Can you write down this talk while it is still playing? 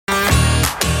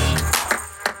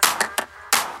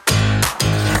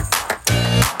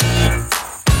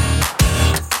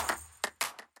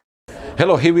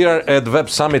Hello, here we are at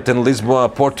Web Summit in Lisboa,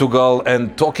 Portugal,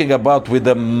 and talking about with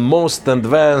the most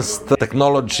advanced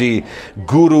technology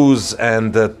gurus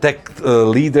and tech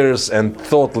leaders and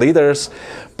thought leaders.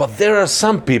 But there are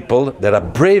some people that are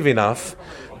brave enough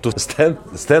to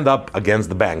stand up against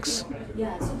the banks.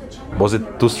 Was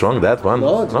it too strong, that one?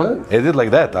 No, it's good. Is it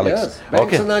like that, Alex? Yes,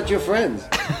 banks are not your friends.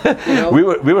 You know?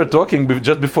 We were talking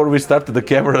just before we started the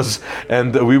cameras,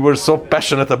 and we were so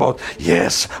passionate about,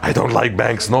 yes, I don't like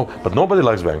banks, no, but nobody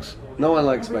likes banks. No one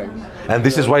likes banks. And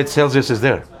this is why Celsius is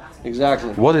there.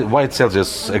 Exactly. Why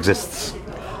Celsius exists?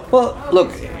 Well, look,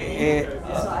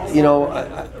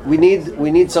 we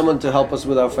need someone to help us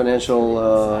with our financial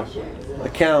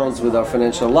accounts, with our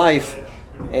financial life.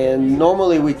 And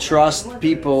normally we trust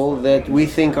people that we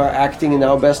think are acting in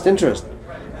our best interest.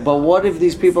 But what if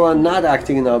these people are not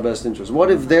acting in our best interest?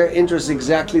 What if their interest is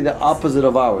exactly the opposite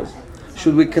of ours?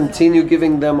 Should we continue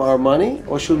giving them our money,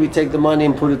 or should we take the money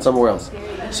and put it somewhere else?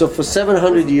 So for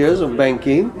 700 years of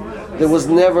banking, there was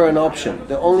never an option.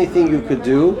 The only thing you could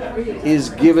do is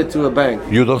give it to a bank.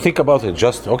 You don't think about it,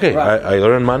 just, okay, right. I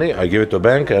earn money, I give it to a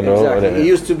bank. And exactly. It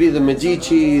used to be the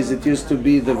Medicis, it used to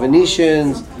be the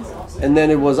Venetians, and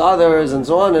then it was others and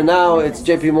so on, and now it's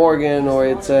JP Morgan or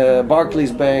it's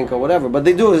Barclays Bank or whatever, but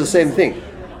they do the same thing.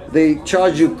 They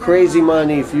charge you crazy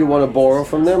money if you want to borrow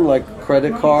from them, like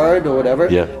credit card or whatever,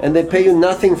 and they pay you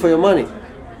nothing for your money.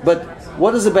 But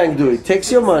what does the bank do? It takes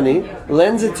your money,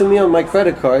 lends it to me on my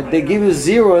credit card, they give you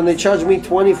 0 and they charge me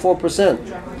 24%.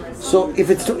 So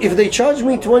if they charge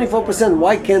me 24%,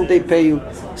 why can't they pay you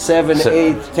 7,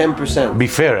 8, 10%? Be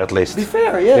fair, at least. Be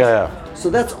fair, yes. Yeah. So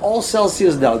that's all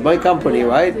Celsius does, my company,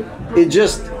 right? It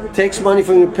just takes money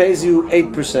from you, pays you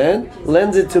 8%,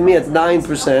 lends it to me at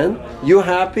 9%. You're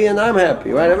happy and I'm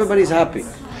happy, right? Everybody's happy.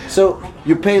 So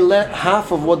you pay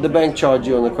half of what the bank charged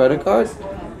you on the credit card,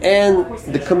 and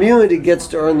the community gets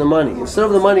to earn the money. Instead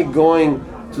of the money going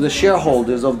to the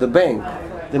shareholders of the bank,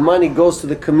 the money goes to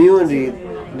the community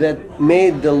that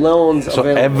made the loans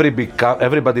available. So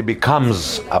everybody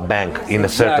becomes a bank in a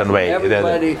certain way.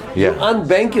 Everybody, you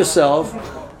unbank yourself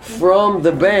from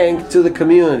the bank to the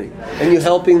community, and you're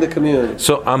helping the community.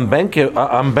 So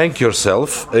unbank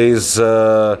yourself is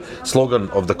a slogan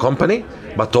of the company,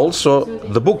 but also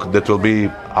the book that will be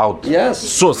out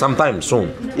sometime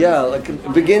soon. Yeah, like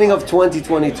beginning of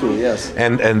 2022, yes.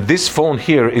 And this phone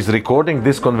here is recording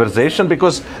this conversation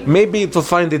because maybe it will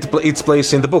find its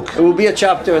place in the book. It will be a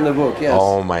chapter in the book, yes.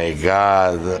 Oh my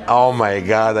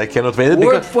God, I cannot wait.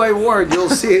 Word by word, you'll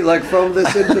see, like from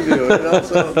this interview.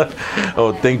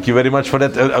 Oh, thank you very much for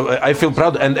that. I feel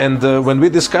proud. And when we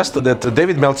discussed that,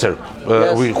 David Meltzer,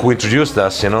 who introduced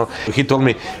us, he told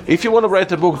me, if you want to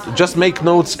write a book, just make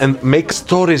notes and make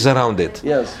stories around it.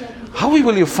 Yes. How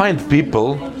will you find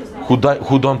people who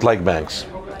don't like banks?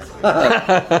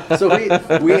 So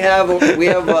we have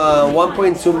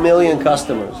 1.2 million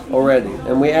customers already,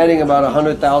 and we're adding about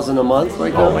 100,000 a month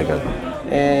right now. Oh my God!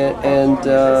 And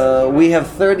we have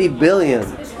 30 billion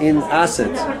in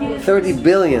assets, 30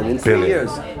 billion in 3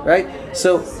 years, right?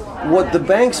 So what the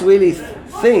banks really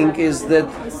think is that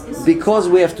because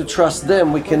we have to trust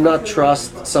them, we cannot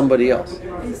trust somebody else.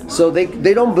 So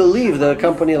they don't believe that a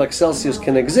company like Celsius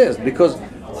can exist, because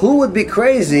who would be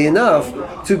crazy enough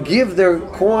to give their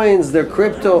coins, their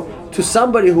crypto, to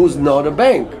somebody who's not a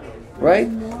bank, right?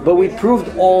 But we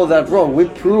proved all that wrong. We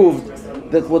proved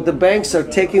that what the banks are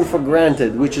taking for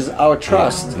granted, which is our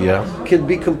trust, can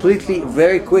be completely,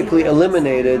 very quickly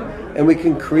eliminated, and we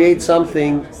can create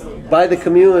something by the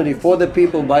community, for the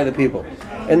people, by the people.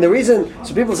 And the reason,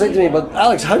 so people say to me, but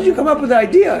Alex, how did you come up with the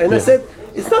idea? And I said,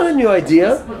 it's not a new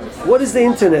idea. What is the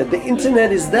internet? The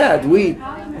internet is that. We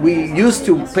used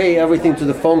to pay everything to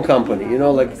the phone company,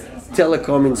 like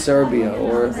Telecom in Serbia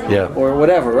or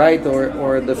whatever, right?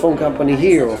 Or the phone company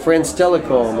here, or France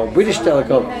Telecom, or British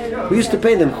Telecom. We used to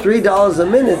pay them $3 a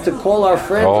minute to call our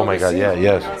friends. Oh my God,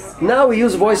 yes. Now we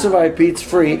use Voice over IP, it's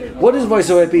free. What is Voice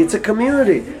over IP? It's a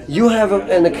community. You have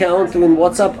an account in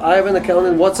WhatsApp, I have an account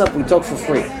in WhatsApp, we talk for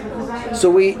free. So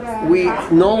we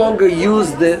no longer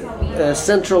use the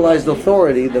centralized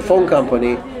authority, the phone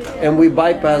company, and we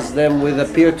bypass them with a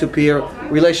peer-to-peer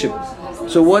relationship.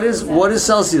 So what is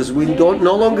Celsius? We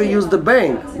no longer use the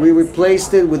bank. We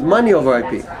replaced it with money over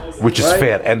IP. Which is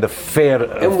fair, and the fair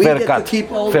cut. And we get to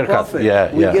keep all the profit.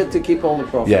 We get to keep all the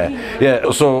profit.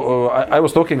 Yeah. So I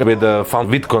was talking with the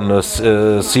VidCon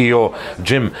CEO,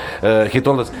 Jim. He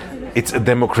told us it's a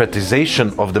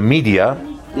democratization of the media.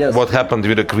 Yes. What happened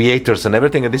with the creators and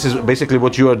everything, and this is basically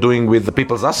what you are doing with the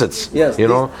people's assets. Yes,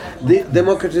 the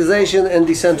democratization and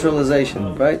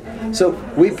decentralization, right? So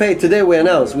we paid today. We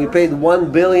announced we paid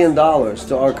 $1 billion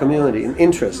to our community in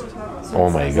interest. Oh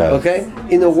my God. Okay?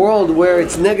 In a world where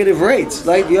it's negative rates,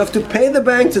 like you have to pay the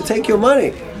bank to take your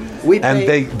money. And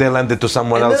they lend it to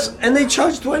someone else. And they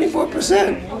charge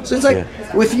 24%. So it's like,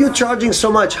 with you charging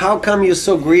so much, how come you're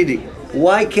so greedy?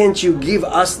 Why can't you give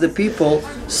us, the people,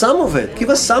 some of it? Give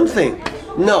us something.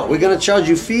 No, we're going to charge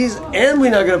you fees and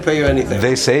we're not going to pay you anything.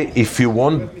 They say if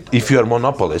you're a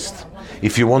monopolist,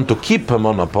 if you want to keep a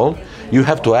monopoly, you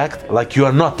have to act like you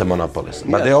are not a monopolist.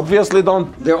 But they obviously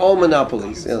don't. They're all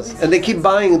monopolies, yes. And they keep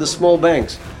buying the small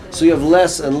banks. So you have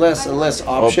less and less and less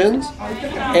options.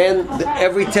 And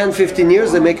every 10, 15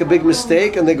 years they make a big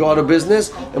mistake and they go out of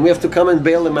business and we have to come and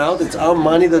bail them out. It's our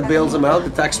money that bails them out, the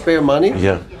taxpayer money.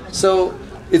 Yeah. So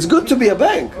it's good to be a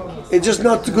bank. It's just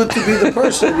not good to be the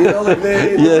person, like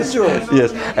the individuals.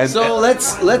 Yes. And so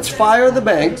let's fire the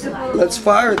banks, let's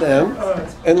fire them,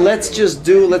 and let's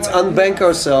unbank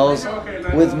ourselves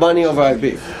with money over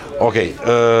IP. Okay,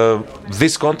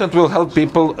 this content will help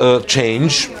people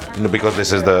change, because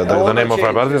this is the name of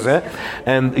our brothers,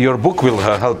 and your book will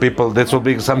help people. This will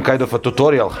be some kind of a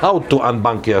tutorial how to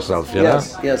unbank yourself.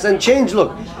 Yes, and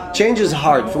change is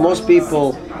hard for most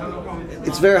people.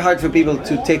 It's very hard for people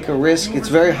to take a risk. It's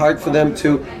very hard for them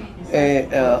to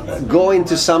go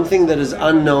into something that is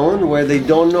unknown, where they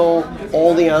don't know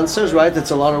all the answers, right?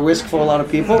 It's a lot of risk for a lot of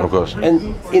people. Of course.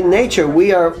 And in nature,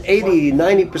 we are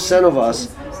 90% of us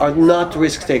are not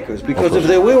risk takers, because if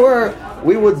we were,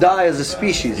 we would die as a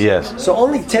species. Yes. So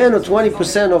only 10 or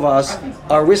 20% of us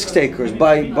are risk takers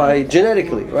by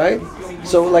genetically, right?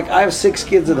 So like I have 6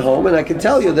 kids at home, and I can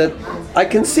tell you that I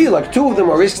can see like 2 of them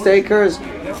are risk takers,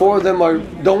 4 of them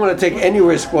don't want to take any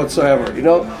risk whatsoever,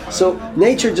 So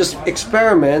nature just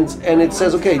experiments, and it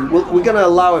says, okay, we're going to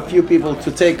allow a few people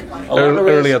to take a lot of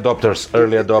risk.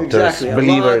 Early adopters, exactly.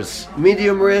 believers.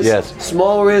 Medium risk,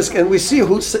 small risk, and we see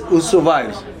who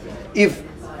survives.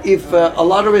 If a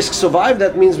lot of risk survive,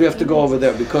 that means we have to go over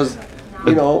there, because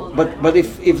but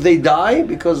if they die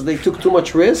because they took too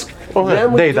much risk,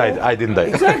 then they died. I didn't die.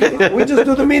 Exactly. We just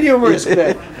do the medium risk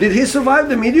then. Did he survive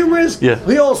the medium risk? Yeah.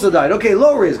 He also died. Okay,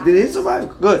 low risk. Did he survive?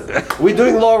 Good. We're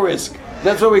doing low risk.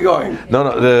 That's where we're going. No.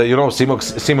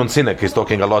 Simon Sinek is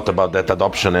talking a lot about that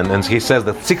adoption, and he says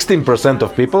that 16%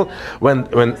 of people, when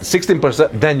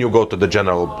 16%, then you go to the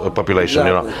general population.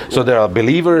 Exactly. So there are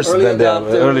believers, then there are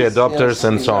early adopters,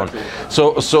 and so on.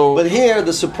 So. But here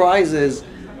the surprise is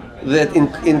that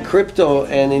in crypto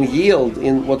and in yield,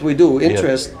 in what we do,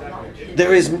 interest,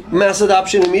 there is mass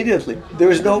adoption immediately.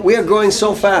 We are growing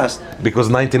so fast. Because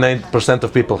 99%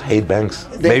 of people hate banks.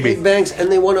 They hate banks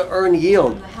and they want to earn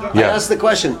yield. I ask the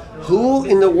question, who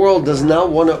in the world does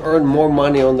not want to earn more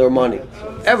money on their money?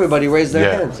 Everybody raised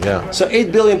their hands. Yeah. So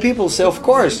 8 billion people say, of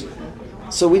course.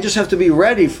 So we just have to be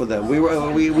ready for them.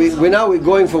 We're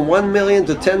going from 1 million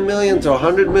to 10 million to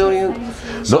 100 million.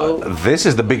 So this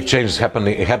is the big change happened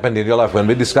in your life. When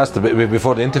we discussed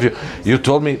before the interview, you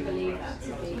told me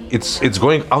it's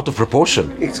going out of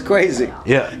proportion. It's crazy.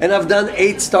 Yeah. And I've done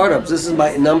 8 startups. This is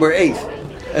my number 8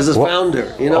 as a founder.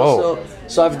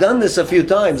 So I've done this a few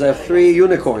times. I have 3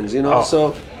 unicorns.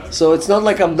 So it's not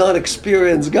like I'm not an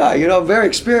experienced guy. I'm very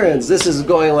experienced. This is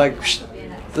going like.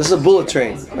 This is a bullet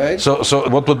train, right? So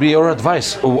what would be your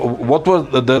advice? What was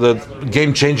the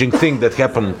game-changing thing that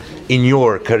happened in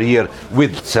your career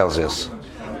with Celsius?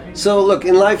 So look,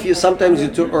 in life, sometimes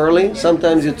you're too early,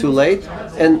 sometimes you're too late,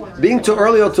 and being too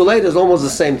early or too late is almost the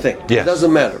same thing. Yes. It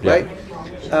doesn't matter, right?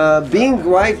 Being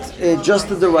right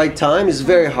just at the right time is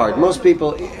very hard. Most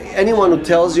people, anyone who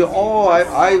tells you,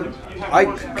 I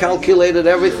calculated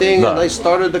everything and I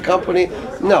started the company,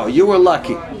 no, you were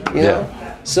lucky, you know?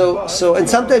 So and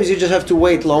sometimes you just have to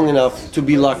wait long enough to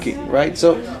be lucky, right?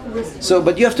 So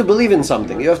but you have to believe in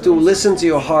something. You have to listen to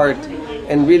your heart,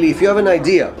 and really, if you have an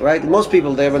idea, right? Most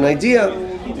people, they have an idea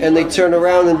and they turn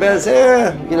around in bed and say,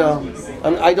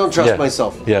 I don't trust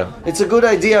myself. Yeah. It's a good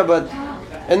idea,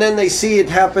 and then they see it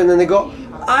happen and they go,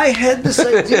 I had this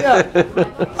idea.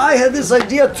 I had this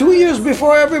idea 2 years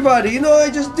before everybody.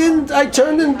 I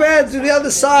turned in bed to the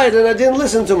other side and I didn't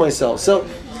listen to myself. So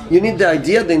you need the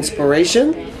idea, the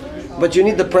inspiration, but you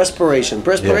need the perspiration.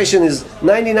 Perspiration is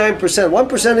 99%.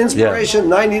 1% inspiration,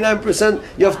 99%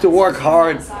 you have to work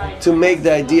hard to make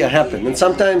the idea happen. And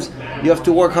sometimes you have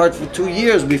to work hard for 2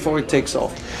 years before it takes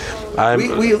off.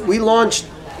 We launched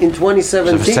in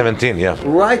 2017.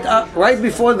 Right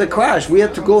before the crash. We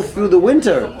had to go through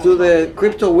the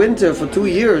crypto winter for 2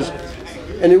 years.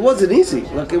 And it wasn't easy.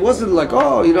 It wasn't like,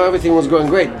 everything was going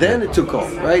great. Then it took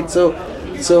off, right?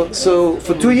 So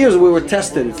for 2 years we were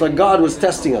tested. It's like God was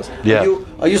testing us. Yeah.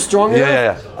 Are you strong enough?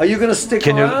 Yeah. Are you gonna stick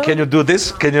Can around? you do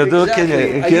this? Can you do?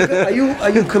 Exactly. Can you?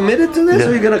 Are you committed to this, or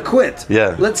are you gonna quit?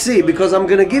 Yeah. Let's see, because I'm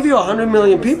gonna give you 100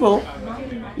 million people.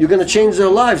 You're gonna change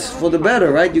their lives for the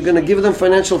better, right? You're gonna give them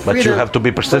financial freedom. But you have to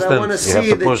be persistent. But I wanna You have see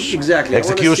to push. Exactly.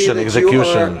 Execution. I wanna see that you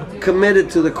are committed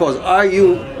to the cause. Are you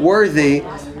worthy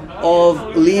of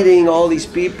leading all these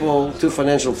people to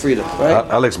financial freedom, right?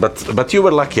 Alex, but you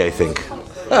were lucky, I think.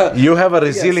 You have a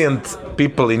resilient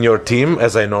people in your team,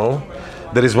 as I know.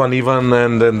 There is one Ivan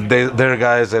and then their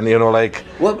guys, and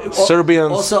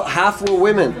Serbians. Also, half were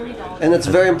women, and it's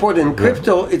very important. In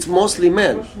crypto, it's mostly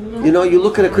men. You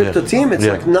look at a crypto team; it's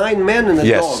like 9 men and a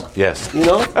dog. Yes.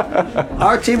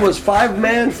 Our team was 5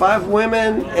 men, 5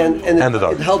 women, and a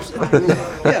dog. It helps.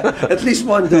 Yeah, at least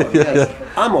one dog. Yes,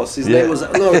 Amos. His name was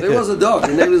there was a dog.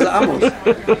 His name was Amos.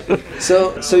 So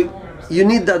you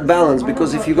need that balance,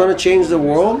 because if you're going to change the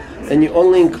world and you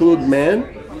only include men,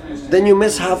 then you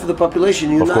miss half of the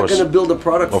population. You're not going to build a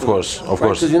product. Of course.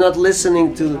 Because you're not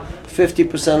listening to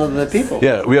 50% of the people.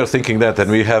 Yeah, we are thinking that,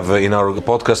 and we have in our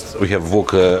podcast we have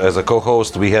Vuk as a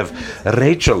co-host, we have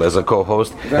Rachel as a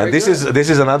co-host, and this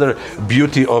is another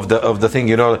beauty of the thing.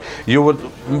 You would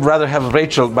rather have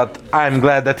Rachel, but I'm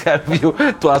glad that I have you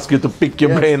to ask you to pick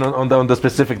your brain on the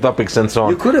specific topics and so on.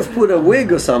 You could have put a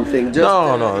wig or something.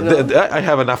 I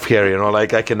have enough hair,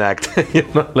 like I can act,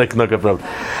 like no problem.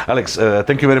 Alex,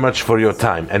 thank you very much for your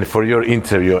time and for your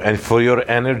interview and for your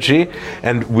energy,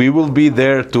 and we will be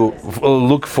there to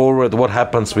look forward what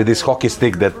happens with this hockey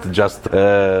stick that just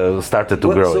started to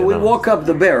grow. So we woke up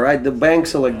the bear, right? The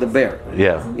banks are like the bear.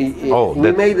 Yeah.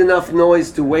 We made enough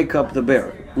noise to wake up the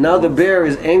bear. Now the bear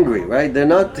is angry, right?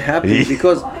 They're not happy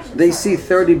because they see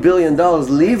 $30 billion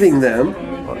leaving them.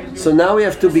 So now we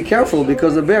have to be careful,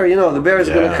 because the bear is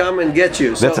going to come and get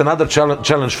you. So that's another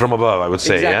challenge from above, I would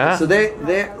say. Exactly. Yeah. So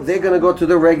they're going to go to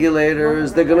the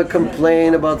regulators. They're going to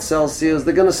complain about Celsius.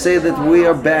 They're going to say that we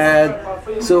are bad.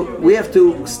 So we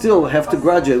still have to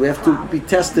graduate. We have to be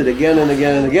tested again and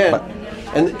again and again.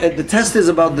 And the test is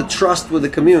about the trust with the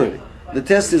community. The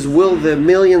test is, will the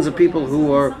millions of people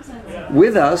who are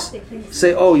with us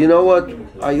say, oh, you know what?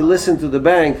 I listen to the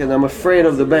bank, and I'm afraid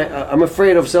of the bank. I'm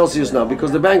afraid of Celsius now,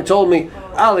 because the bank told me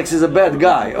Alex is a bad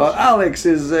guy, or Alex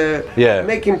is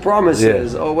making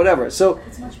promises, or whatever. So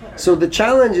the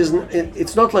challenge is,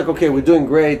 it's not like, okay, we're doing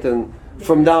great, and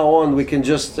from now on we can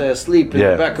just sleep in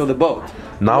the back of the boat.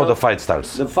 Now the fight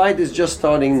starts. The fight is just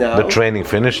starting now. The training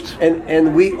finished.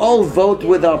 And we all vote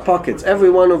with our pockets. Every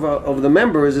one of the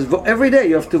members every day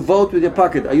you have to vote with your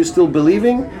pocket. Are you still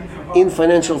believing in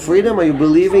financial freedom? Are you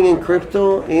believing in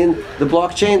crypto, in the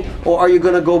blockchain? Or are you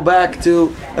going to go back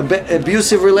to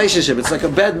abusive relationship? It's like a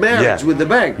bad marriage with the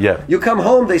bank. Yeah. You come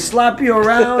home, they slap you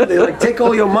around, they take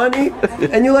all your money,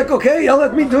 and you're like, okay, y'all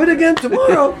let me do it again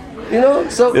tomorrow.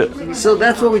 So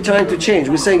that's what we're trying to change.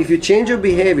 We're saying, if you change your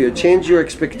behavior, change your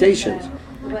expectations,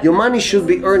 your money should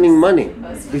be earning money.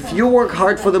 If you work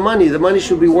hard for the money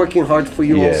should be working hard for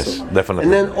you also. Yes, definitely.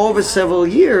 And then over several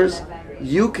years,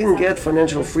 you can get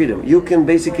financial freedom. You can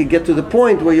basically get to the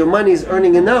point where your money is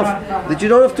earning enough that you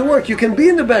don't have to work. You can be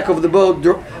in the back of the boat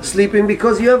sleeping,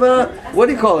 because you have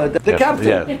the captain.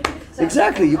 Yeah.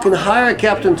 Exactly. You can hire a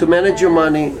captain to manage your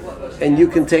money, and you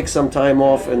can take some time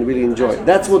off and really enjoy it.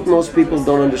 That's what most people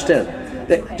don't understand.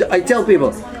 I tell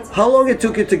people, how long it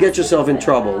took you to get yourself in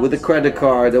trouble with the credit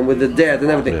card and with the debt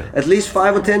and everything? Yeah. At least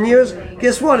 5 or 10 years?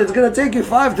 Guess what? It's going to take you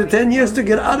 5 to 10 years to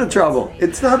get out of trouble.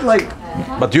 It's not like...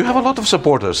 But you have a lot of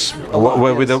supporters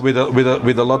with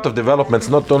a lot of developments,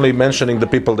 not only mentioning the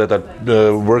people that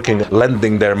are working,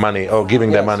 lending their money or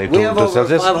giving their money to Celsius.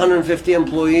 We have over 550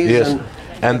 employees. Yes.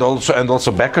 And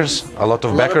also backers, a lot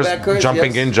of backers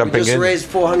jumping in. We just raised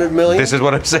 400 million. This is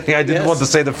what I'm saying. I didn't want to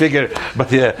say the figure,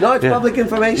 but yeah. No, it's public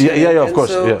information. Yeah, of course.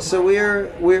 So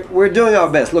we're doing our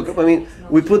best. Look, I mean,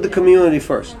 we put the community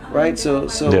first, right? So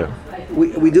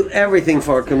we do everything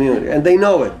for our community, and they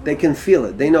know it. They can feel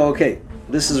it. They know, okay,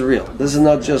 this is real. This is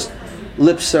not just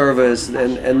lip service,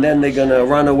 and then they're gonna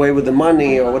run away with the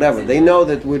money or whatever. They know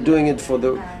that we're doing it for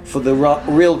the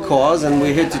real cause, and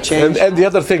we're here to change. And the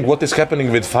other thing, what is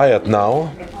happening with Fiat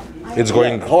now? It's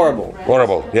going horrible.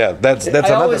 Yeah, that's I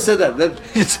another. always said that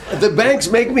the banks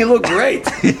make me look great.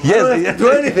 I don't have to do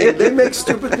anything. They make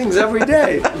stupid things every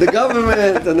day. The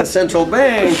government and the central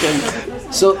bank,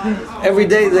 and so every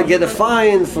day they get a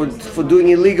fine for doing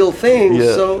illegal things.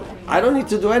 Yeah. So I don't need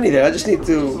to do anything. I just need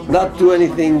to not do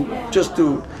anything, just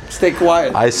to stay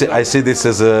quiet. I see this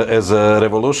as a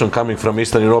revolution coming from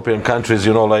Eastern European countries.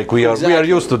 Like we are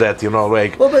used to that.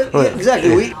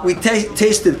 Exactly. We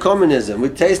tasted communism. We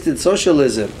tasted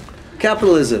socialism.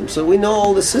 capitalism. So we know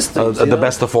all the systems. The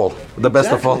best of all. The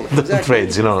best of all the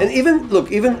trades, you know. And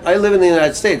even I live in the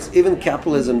United States. Even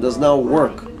capitalism does not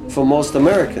work for most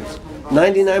Americans.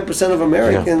 99% of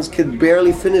Americans could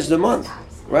barely finish the month,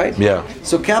 right? Yeah.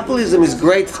 So capitalism is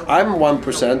great. I'm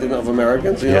 1% of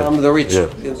Americans. You know, I'm the rich.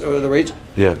 The rich.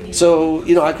 Yeah. So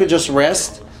I could just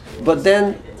rest, but then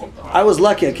I was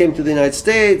lucky. I came to the United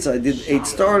States. I did 8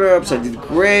 startups. I did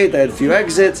great. I had a few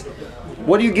exits.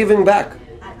 What are you giving back?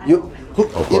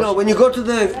 When you go to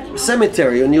the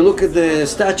cemetery and you look at the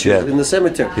statues in the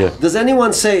cemetery, does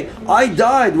anyone say, "I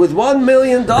died with $1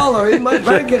 million in my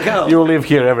bank account"? You leave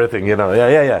here everything, you know.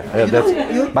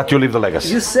 But you leave the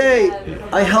legacy. You say,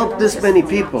 "I helped this many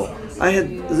people. I had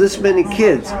this many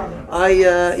kids.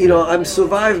 I'm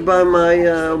survived by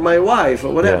my wife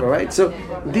or whatever," right? So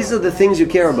these are the things you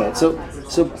care about. So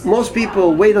most people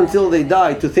wait until they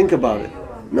die to think about it.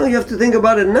 No, you have to think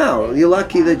about it now. You're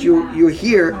lucky that you're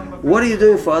here. What are you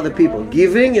doing for other people?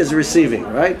 Giving is receiving,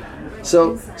 right?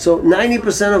 So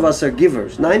 90% of us are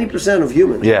givers. 90% of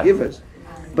humans are givers.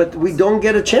 But we don't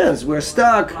get a chance. We're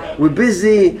stuck. We're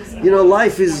busy.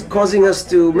 Life is causing us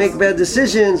to make bad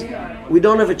decisions. We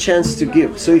don't have a chance to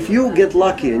give. So if you get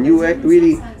lucky and you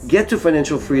really get to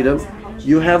financial freedom,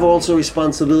 you have also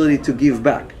responsibility to give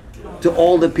back to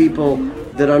all the people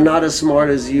that are not as smart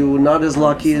as you, not as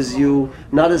lucky as you,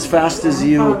 not as fast as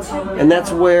you. And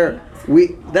that's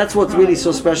what's really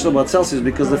so special about Celsius,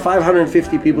 because the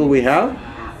 550 people we have,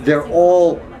 they're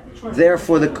all there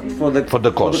for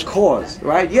the cause,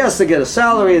 right? Yes, they get a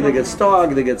salary, they get stock,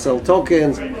 they get sell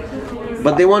tokens,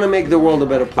 but they want to make the world a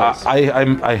better place.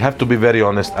 I have to be very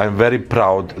honest. I'm very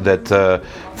proud that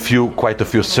quite a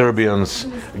few Serbians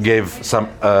gave some.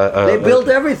 They built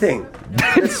everything.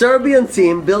 The Serbian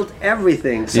team built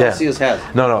everything Celsius has.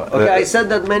 No. Okay, I said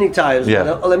that many times.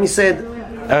 But let me say it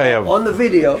on the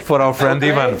video. For our friend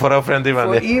Ivan. For Ivan, for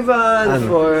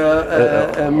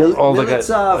Milica,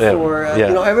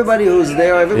 for everybody who's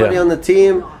there, everybody on the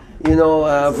team.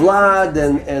 Vlad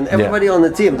and everybody on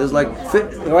the team. There's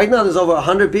right now there's over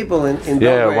 100 people in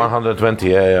Belgrade.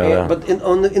 120. But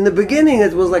in the beginning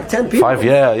it was like 10 people. 5,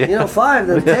 5,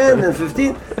 then 10, then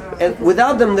 15. And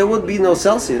without them there would be no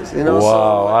Celsius. Wow,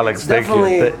 so Alex,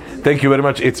 thank you very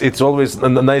much. It's always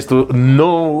nice to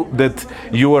know that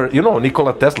you are,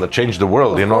 Nikola Tesla changed the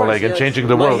world. And changing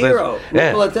the world. Hero,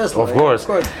 Nikola Tesla. Of course.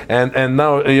 And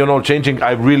now changing.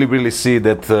 I really see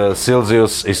that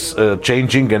Celsius is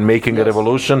changing and making a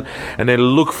revolution, and I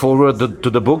look forward to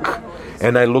the book,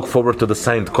 and I look forward to the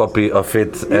signed copy of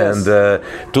it, and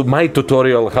to my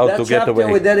tutorial how to get away. That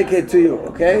chapter we dedicate to you,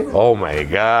 okay? Oh my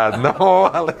God,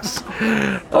 no, Alex.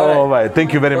 Right. Thank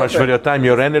you very much for your time,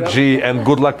 your energy, and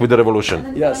good luck with the revolution.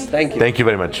 Yes, thank you. Thank you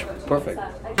very much. Perfect.